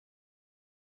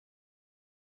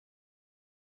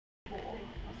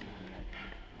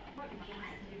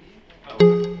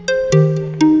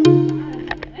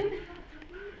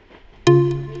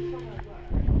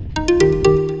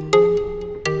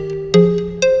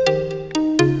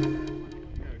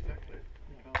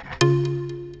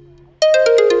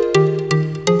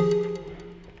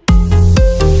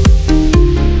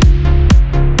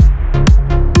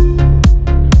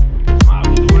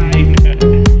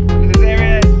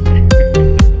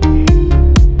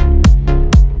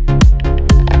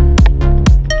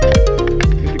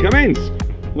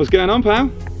What's going on,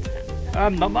 pal?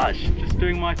 Not much, just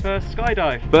doing my first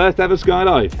skydive. First ever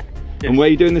skydive? Yes. And where are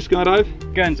you doing this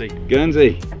skydive? Guernsey.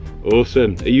 Guernsey.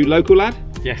 Awesome. Are you local lad?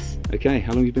 Yes. Okay,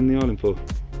 how long have you been in the island for?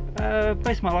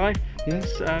 Most of my life.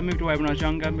 Yes. Moved away when I was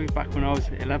younger, moved back when I was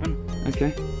 11.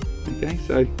 Okay. Okay,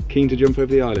 so keen to jump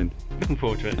over the island? Looking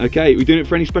forward to it. Okay, we doing it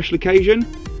for any special occasion?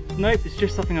 Nope, it's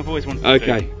just something I've always wanted to do.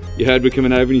 Okay, you heard we're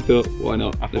coming over and you thought, why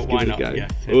not? I thought, why not? Yes,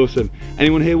 yeah. Awesome.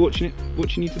 Anyone here watching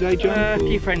you today, John? A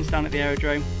few friends down at the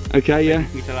aerodrome. Okay, yeah.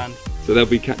 Me to land. So they'll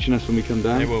be catching us when we come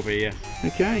down? They will be, yes.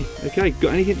 Okay, okay.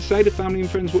 Got anything to say to family and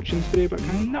friends watching this video back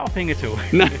home? Nothing at all.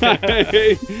 No,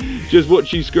 just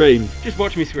watch you scream. Just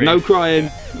watch me scream. No crying,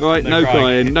 right? No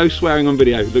crying. No swearing on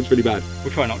video. It looks really bad.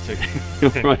 We'll try not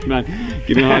to. Right, man.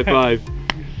 Give me a high five.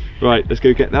 Right, let's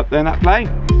go get up there in that plane.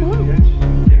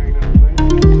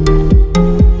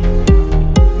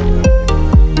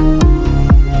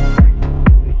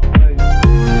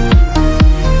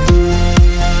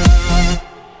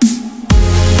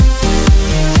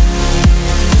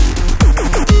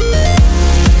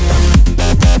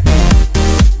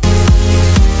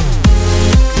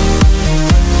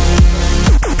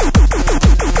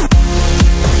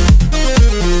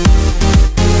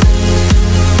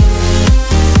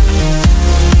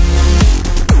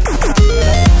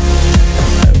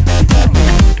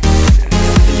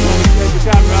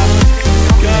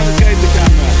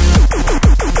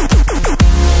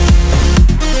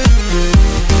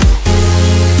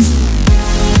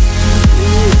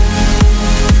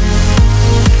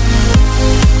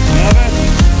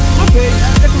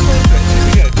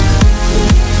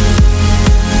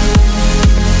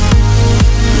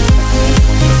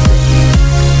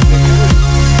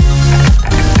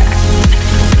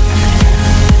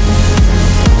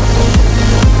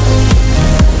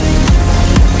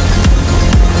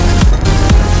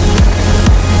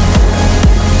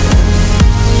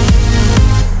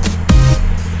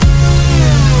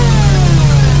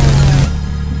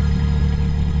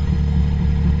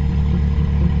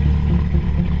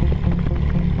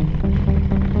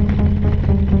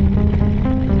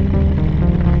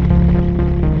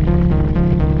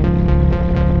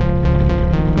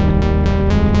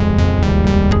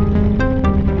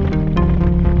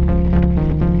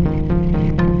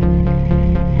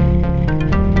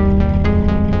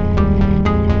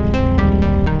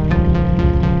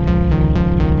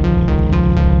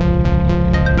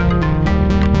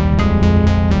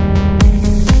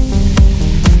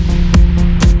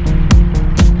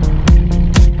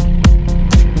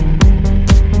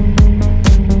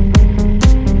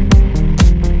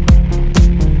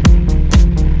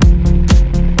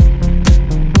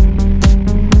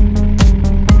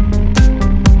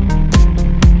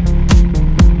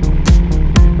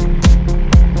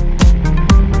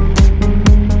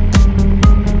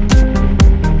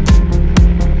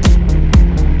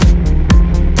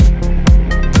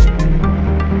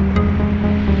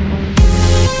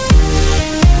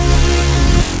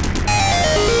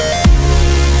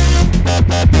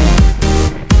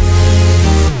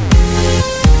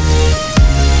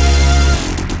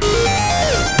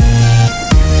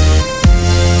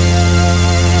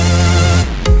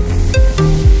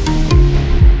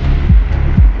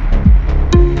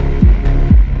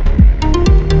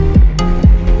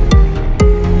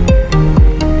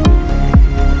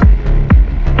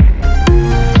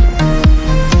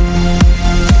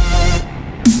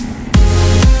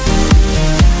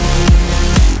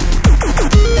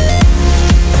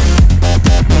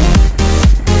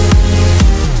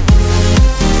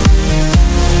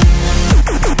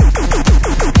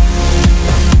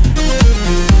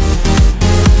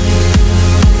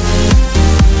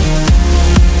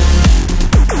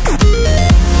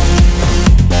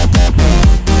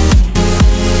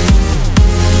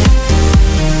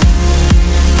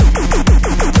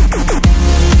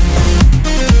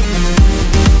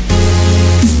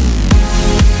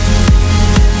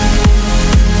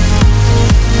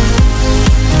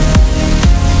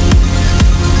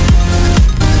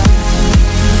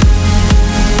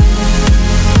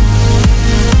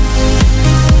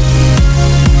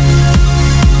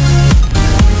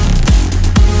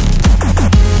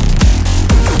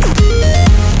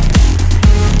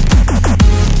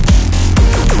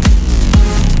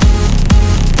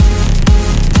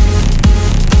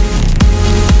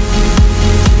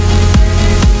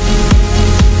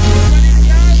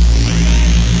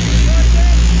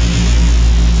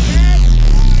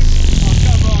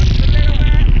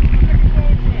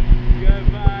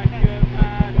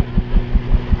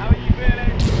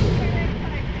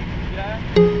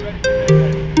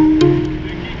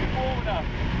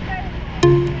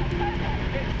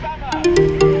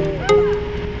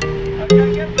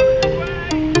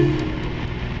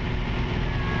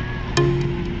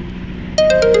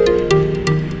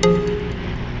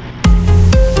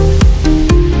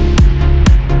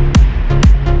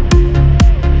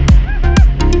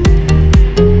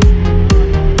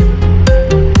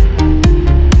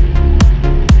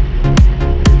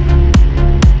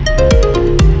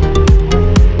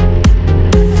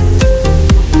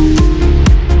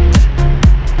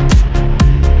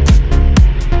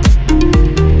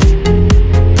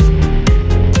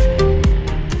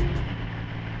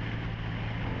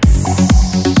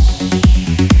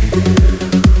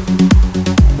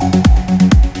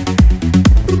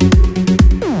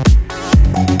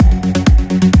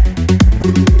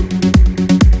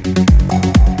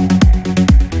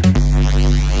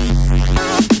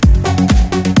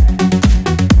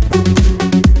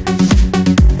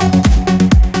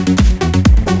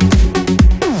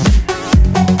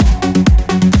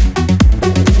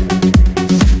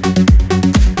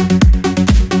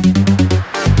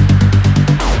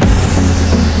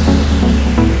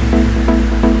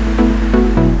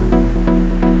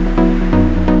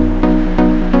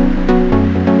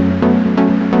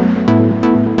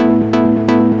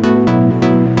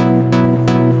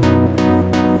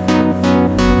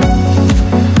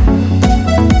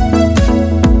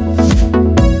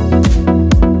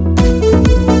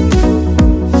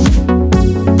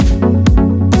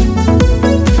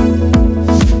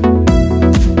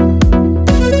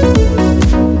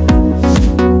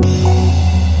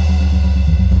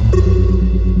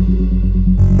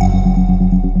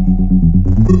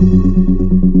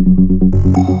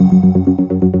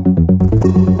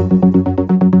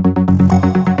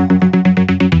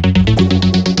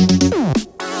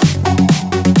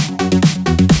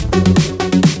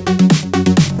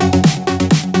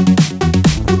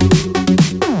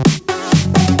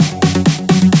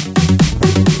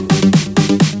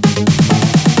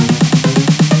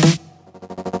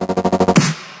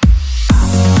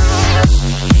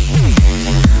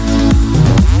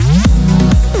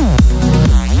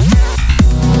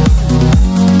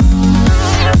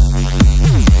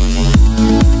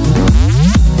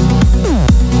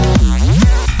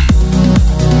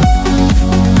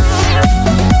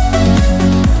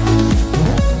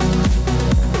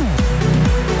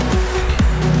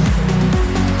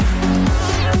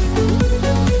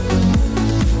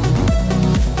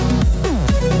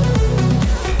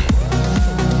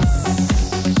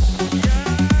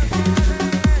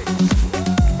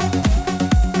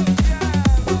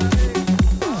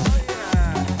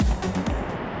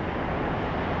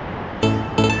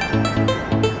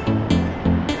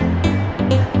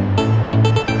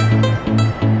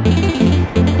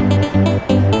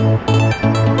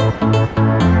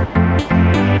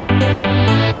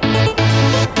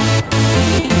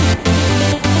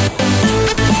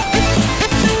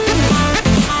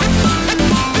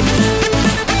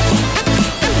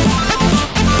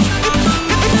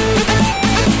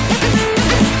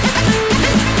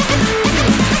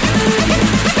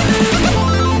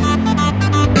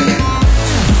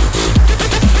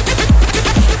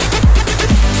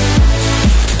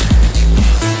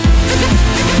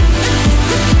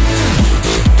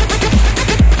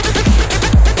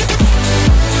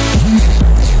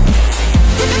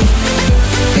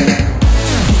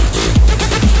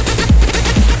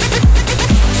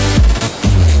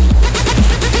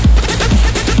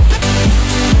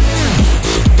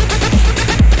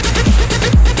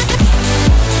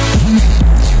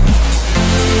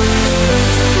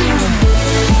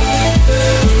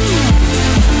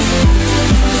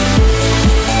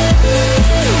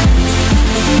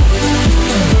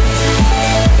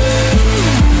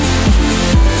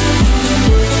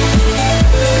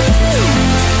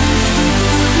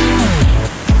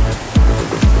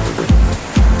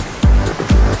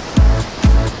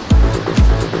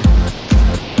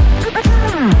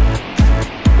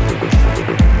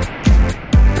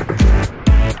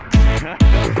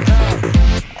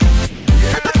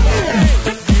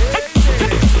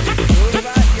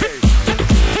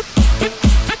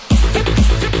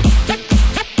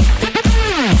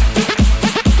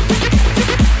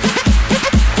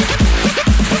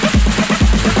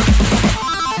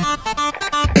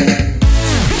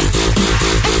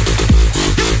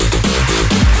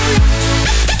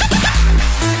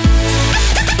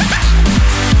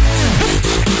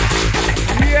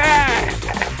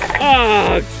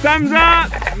 thumbs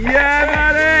up!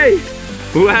 Yeah, buddy!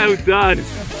 Well done.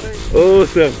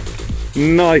 Awesome.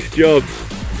 Nice job.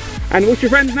 And what's your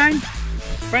friend's name?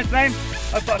 Friend's name?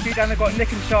 I've got a few down there. Got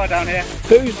Nick and Shah down here.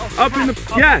 Who's up in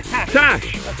the... Yeah, Tash.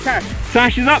 That's Tash.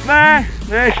 Tash is up there.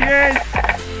 There she is.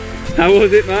 How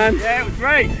was it, man? Yeah, it was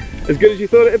great. As good as you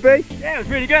thought it'd be? Yeah, it was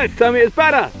really good. Tell me it's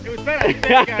better. It was better.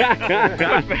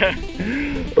 There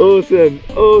you go. Awesome,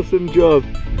 awesome job.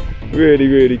 Really,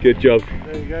 really good job.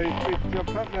 There you go, you can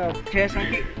jump up now. Cheers,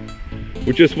 thank you.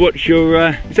 We'll just watch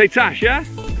your, you say Tash, yeah?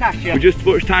 Tash, yeah. We'll just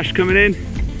watch Tash coming in.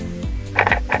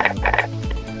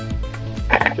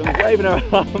 Comes waving her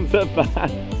arms at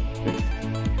fast.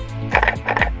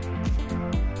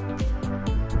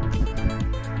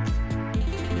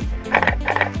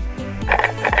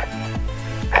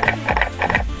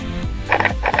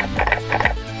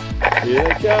 Here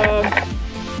they come.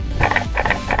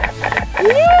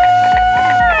 Woo!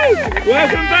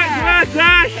 Welcome back to our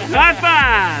Tash. High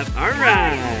five. All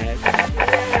right.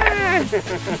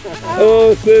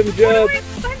 Awesome job.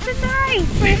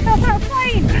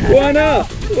 Why not?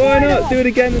 Why not? Do it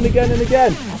again and again and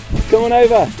again. Come on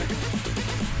over.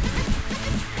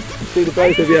 See the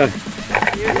both of you.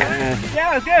 Yeah.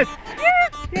 Yeah, it was good.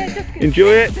 Yeah, just good.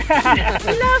 Enjoy it.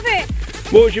 Love it.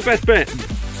 What was your best bit?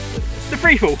 The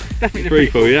free fall. Definitely the Free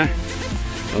fall, yeah?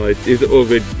 Oh, it's all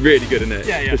good. Really good, isn't it?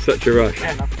 Yeah, yeah. Just such a rush.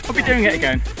 Yeah, I'll be doing it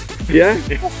again. Yeah?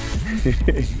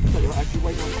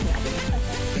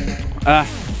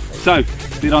 So,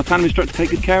 did our tandem instructor take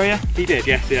good care of you? He did,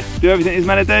 yes, yeah. Do everything he's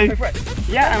meant to do?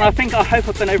 Yeah, and I hope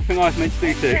I've done everything I was meant to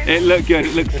do too. It looked good.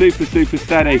 It looked super, super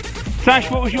steady.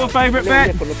 Tash, what was your favourite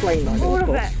bit? All of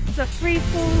it. The free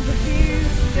fall, the view,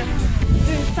 just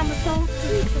doing somersaults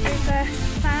with the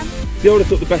sand. I would have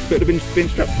thought the best bit would have been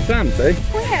strapped to Sam, see?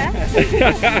 Oh yeah.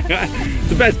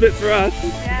 The best bit for us.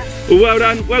 Yeah. Well, well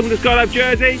done. Welcome to Skylab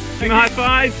Jersey. Give me a high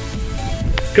five.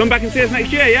 Come back and see us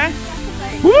next year, yeah?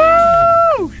 Definitely. Woo!